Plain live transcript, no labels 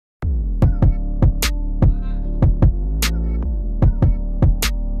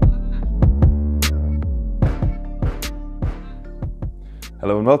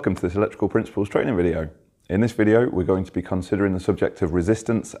Hello and welcome to this Electrical Principles training video. In this video we're going to be considering the subject of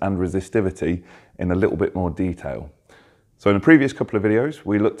resistance and resistivity in a little bit more detail. So in the previous couple of videos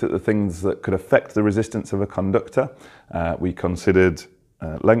we looked at the things that could affect the resistance of a conductor. We considered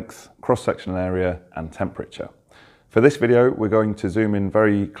length, cross-sectional area and temperature. For this video we're going to zoom in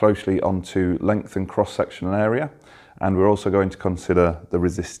very closely onto length and cross-sectional area, and we're also going to consider the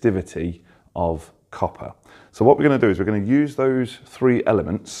resistivity of copper. So what we're going to do is we're going to use those three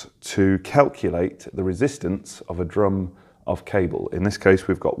elements to calculate the resistance of a drum of cable. In this case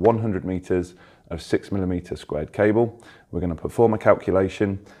we've got 100 meters of 6mm squared cable. We're going to perform a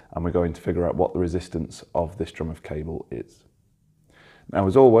calculation and we're going to figure out what the resistance of this drum of cable is. Now,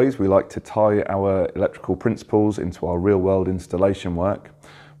 as always, we like to tie our electrical principles into our real-world installation work.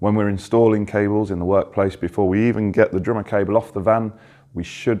 When we're installing cables in the workplace, before we even get the drummer cable off the van, we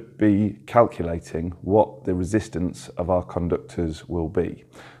should be calculating what the resistance of our conductors will be.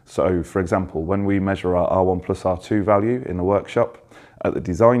 So, for example, when we measure our R1 plus R2 value in the workshop, at the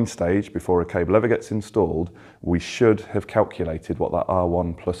design stage, before a cable ever gets installed, we should have calculated what that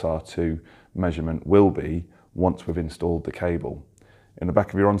R1 plus R2 measurement will be once we've installed the cable. In the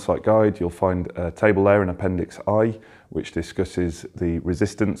back of your on-site guide, you'll find a table there in Appendix I, which discusses the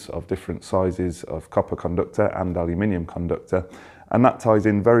resistance of different sizes of copper conductor and aluminium conductor, and that ties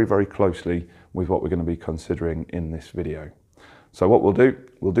in very, very closely with what we're going to be considering in this video. So what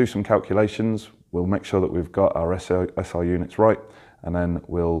we'll do some calculations, we'll make sure that we've got our SI units right, and then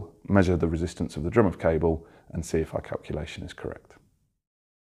we'll measure the resistance of the drum of cable and see if our calculation is correct.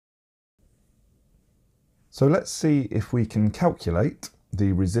 So let's see if we can calculate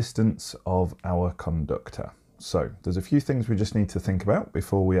the resistance of our conductor. So there's a few things we just need to think about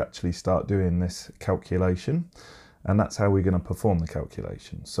before we actually start doing this calculation, and that's how we're going to perform the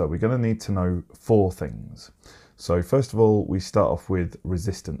calculation. So we're going to need to know four things. So first of all, we start off with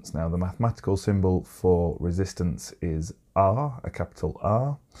resistance. Now the mathematical symbol for resistance is R, a capital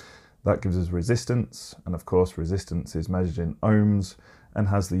R. That gives us resistance, and of course resistance is measured in ohms and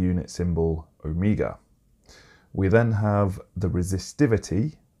has the unit symbol omega. We then have the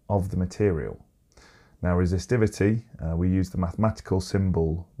resistivity of the material. Now resistivity, we use the mathematical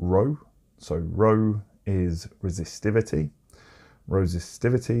symbol ρ. So ρ is resistivity.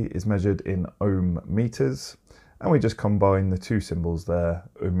 Resistivity is measured in ohm meters, and we just combine the two symbols there,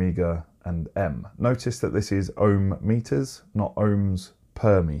 omega and m. Notice that this is ohm meters, not ohms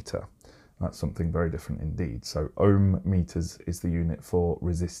per meter. That's something very different indeed. So ohm meters is the unit for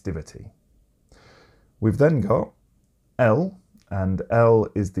resistivity. We've then got L, and L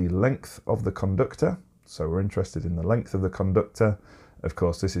is the length of the conductor. So we're interested in the length of the conductor. Of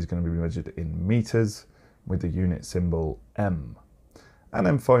course, this is going to be measured in meters with the unit symbol M. And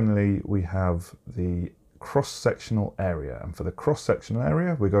then finally, we have the cross-sectional area. And for the cross-sectional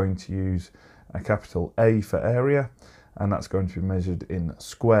area, we're going to use a capital A for area, and that's going to be measured in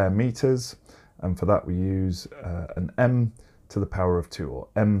square meters. And for that, we use an M to the power of 2, or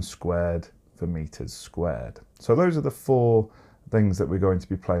M squared for meters squared. So those are the four things that we're going to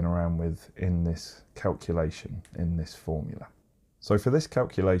be playing around with in this calculation, in this formula. So for this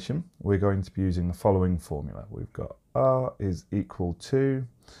calculation, we're going to be using the following formula. We've got R is equal to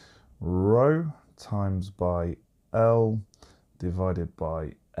ρ times by L divided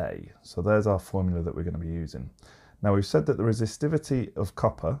by A. So there's our formula that we're going to be using. Now we've said that the resistivity of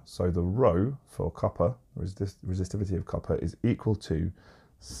copper, so the ρ for copper, resistivity of copper is equal to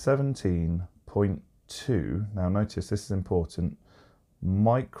 17.2, now notice this is important,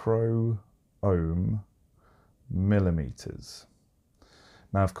 micro ohm millimeters.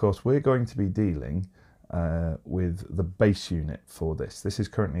 Now of course we're going to be dealing with the base unit for this. This is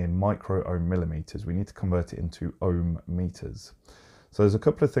currently in micro ohm millimeters. We need to convert it into ohm meters. So there's a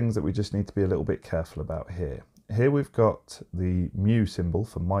couple of things that we just need to be a little bit careful about here. Here we've got the mu symbol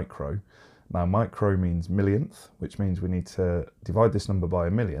for micro. Now micro means millionth, which means we need to divide this number by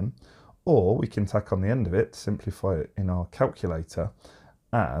 1,000,000, or we can tack on the end of it to simplify it in our calculator,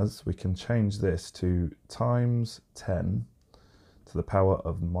 as we can change this to times 10 to the power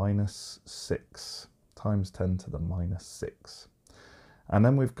of minus 6, times 10 to the minus 6. And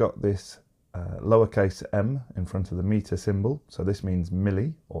then we've got this lowercase m in front of the meter symbol, so this means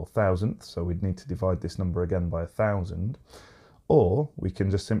milli or thousandth, so we'd need to divide this number again by 1,000. Or we can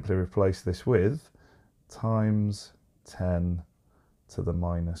just simply replace this with times 10 to the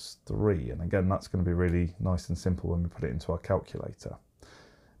minus 3. And again, that's going to be really nice and simple when we put it into our calculator.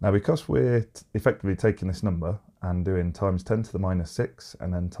 Now, because we're effectively taking this number and doing times 10 to the minus 6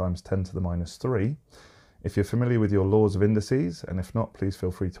 and then times 10 to the minus 3, if you're familiar with your laws of indices, and if not, please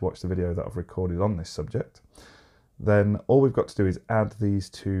feel free to watch the video that I've recorded on this subject, then all we've got to do is add these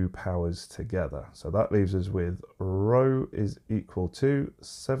two powers together. So that leaves us with rho is equal to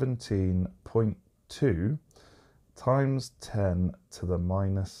 17.2 times 10 to the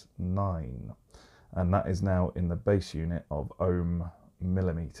minus 9. And that is now in the base unit of ohm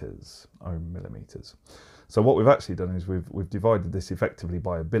millimeters. So what we've actually done is we've divided this effectively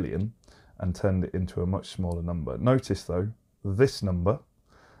by a billion and turned it into a much smaller number. Notice though, this number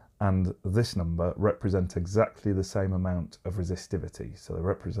and this number represent exactly the same amount of resistivity. So they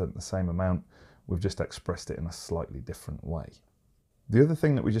represent the same amount, we've just expressed it in a slightly different way. The other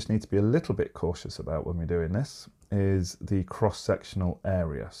thing that we just need to be a little bit cautious about when we're doing this is the cross-sectional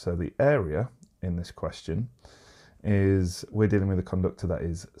area. So the area in this question is, we're dealing with a conductor that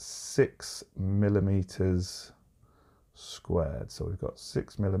is 6 millimeters squared. So we've got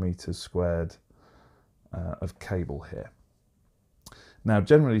 6 millimeters squared of cable here. Now,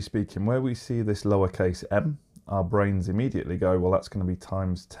 generally speaking, where we see this lowercase m, our brains immediately go, well, that's going to be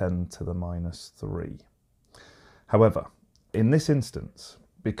times 10 to the minus 3. However, in this instance,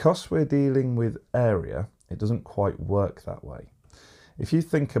 because we're dealing with area, it doesn't quite work that way. If you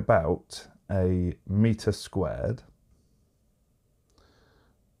think about a meter squared,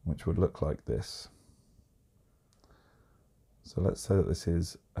 which would look like this. So let's say that this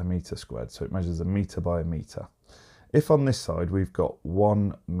is a meter squared, so it measures a meter by a meter. If on this side we've got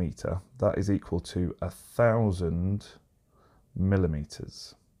 1 meter, that is equal to 1,000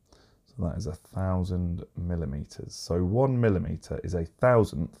 millimeters. So that is 1,000 millimeters. So 1 millimeter is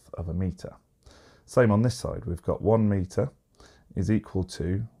 1,000th of a meter. Same on this side, we've got 1 meter is equal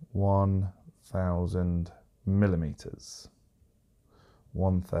to 1,000 millimeters.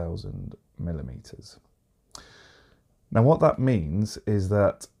 1,000 millimeters. Now what that means is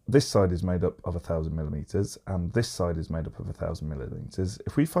that this side is made up of 1,000 millimeters and this side is made up of 1,000 millimeters.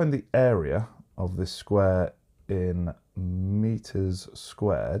 If we find the area of this square in meters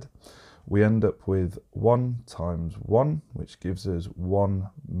squared, we end up with 1 times 1, which gives us 1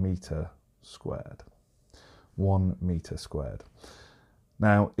 meter squared. 1 meter squared.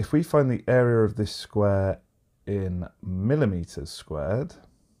 Now, if we find the area of this square in millimeters squared,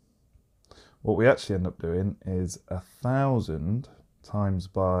 what we actually end up doing is 1,000 times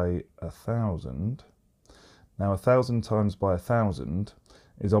by 1,000. Now 1,000 times by 1,000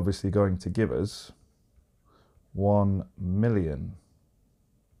 is obviously going to give us 1 million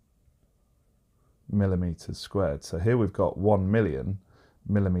millimeters squared. So here we've got 1 million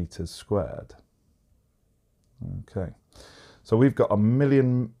millimeters squared. Okay, so we've got 1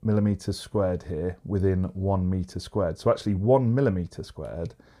 million millimeters squared here within 1 meter squared. So actually 1 millimeter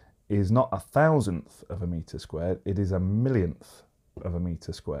squared is not 1,000th of a meter squared, it is 1,000,000th of a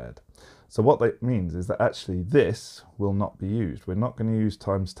meter squared. So what that means is that actually this will not be used. We're not going to use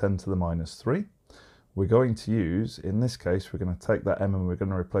times 10 to the minus 3. We're going to use, in this case, we're going to take that m and we're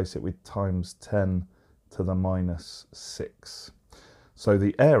going to replace it with times 10 to the minus 6. So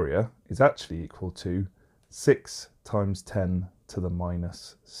the area is actually equal to 6 times 10 to the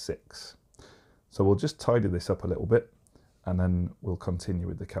minus 6. So we'll just tidy this up a little bit and then we'll continue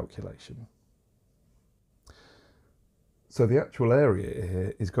with the calculation. So the actual area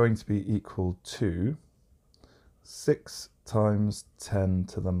here is going to be equal to 6 times 10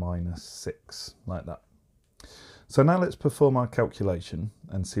 to the minus 6, like that. So now let's perform our calculation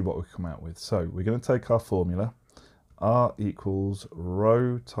and see what we come out with. So we're going to take our formula, R equals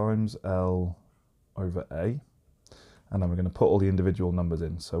rho times L over A, and then we're going to put all the individual numbers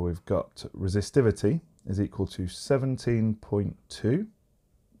in. So we've got resistivity is equal to 17.2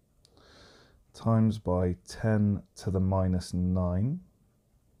 times by 10 to the minus 9.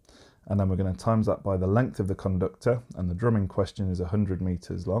 And then we're going to times that by the length of the conductor, and the drum in question is 100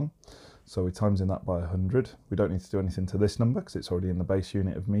 meters long. So we're timesing that by 100. We don't need to do anything to this number because it's already in the base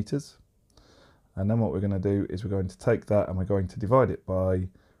unit of meters. And then what we're going to do is we're going to take that and we're going to divide it by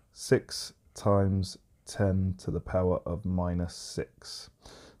 6 times 10 to the power of minus 6.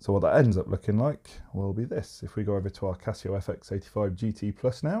 So what that ends up looking like will be this. If we go over to our Casio FX85 GT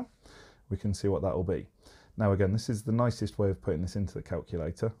Plus now, we can see what that will be. Now again, this is the nicest way of putting this into the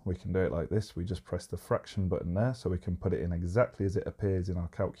calculator. We can do it like this. We just press the fraction button there so we can put it in exactly as it appears in our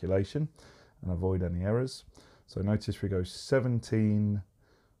calculation and avoid any errors. So notice we go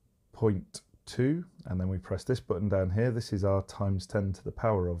 17.2 and then we press this button down here. This is our times 10 to the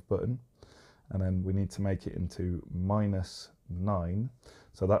power of button. And then we need to make it into minus 9.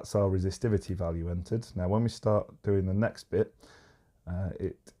 So that's our resistivity value entered. Now when we start doing the next bit,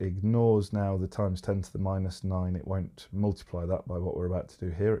 it ignores now the times 10 to the minus 9. It won't multiply that by what we're about to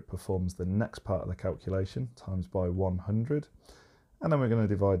do here. It performs the next part of the calculation, times by 100. And then we're going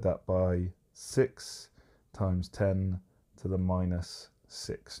to divide that by 6 times 10 to the minus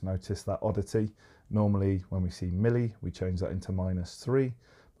 6. Notice that oddity. Normally when we see milli, we change that into -3,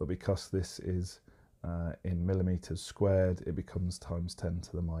 but because this is in millimeters squared, it becomes times 10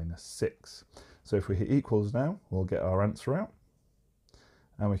 to the minus 6. So if we hit equals now, we'll get our answer out.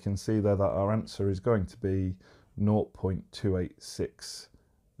 And we can see there that our answer is going to be 0.286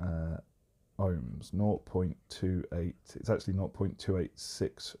 ohms, 0.28, it's actually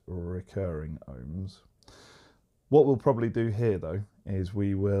 0.286 recurring ohms. What we'll probably do here though, is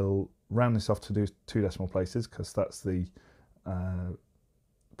we will round this off to do 2 decimal places, because that's the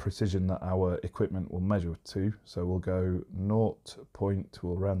precision that our equipment will measure to. So we'll go 0.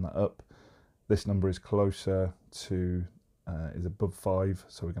 We'll round that up. This number is closer to, is above 5,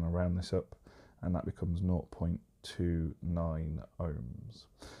 so we're going to round this up, and that becomes 0.29 ohms.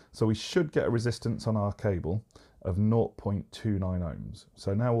 So we should get a resistance on our cable of 0.29 ohms.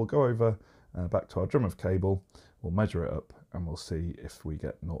 So now we'll go over back to our drum of cable, we'll measure it up, and we'll see if we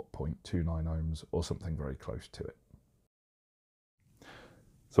get 0.29 ohms or something very close to it.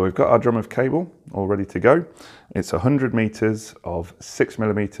 So we've got our drum of cable all ready to go. It's 100 meters of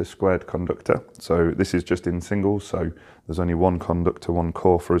 6mm squared conductor. So this is just in singles, so there's only one conductor, one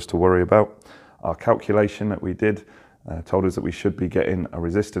core for us to worry about. Our calculation that we did told us that we should be getting a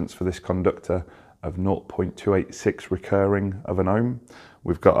resistance for this conductor of 0.286 recurring of an ohm.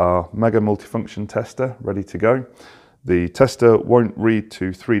 We've got our mega multifunction tester ready to go. The tester won't read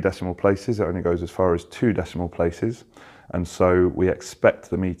to 3 decimal places, it only goes as far as 2 decimal places. And so we expect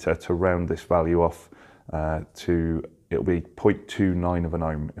the meter to round this value off to, it'll be 0.29 of an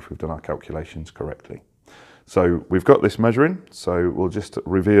ohm if we've done our calculations correctly. So we've got this measuring, so we'll just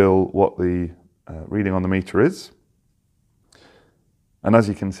reveal what the reading on the meter is. And as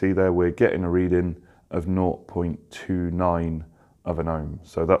you can see there, we're getting a reading of 0.29 of an ohm.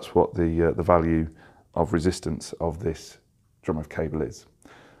 So that's what the value of resistance of this drum of cable is.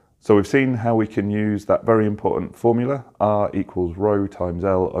 So we've seen how we can use that very important formula, R equals rho times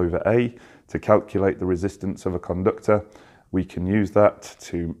L over A, to calculate the resistance of a conductor. We can use that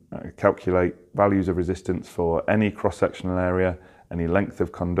to calculate values of resistance for any cross-sectional area, any length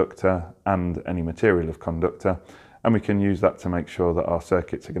of conductor, and any material of conductor. And we can use that to make sure that our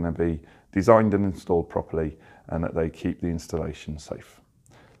circuits are going to be designed and installed properly, and that they keep the installation safe.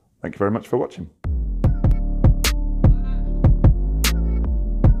 Thank you very much for watching.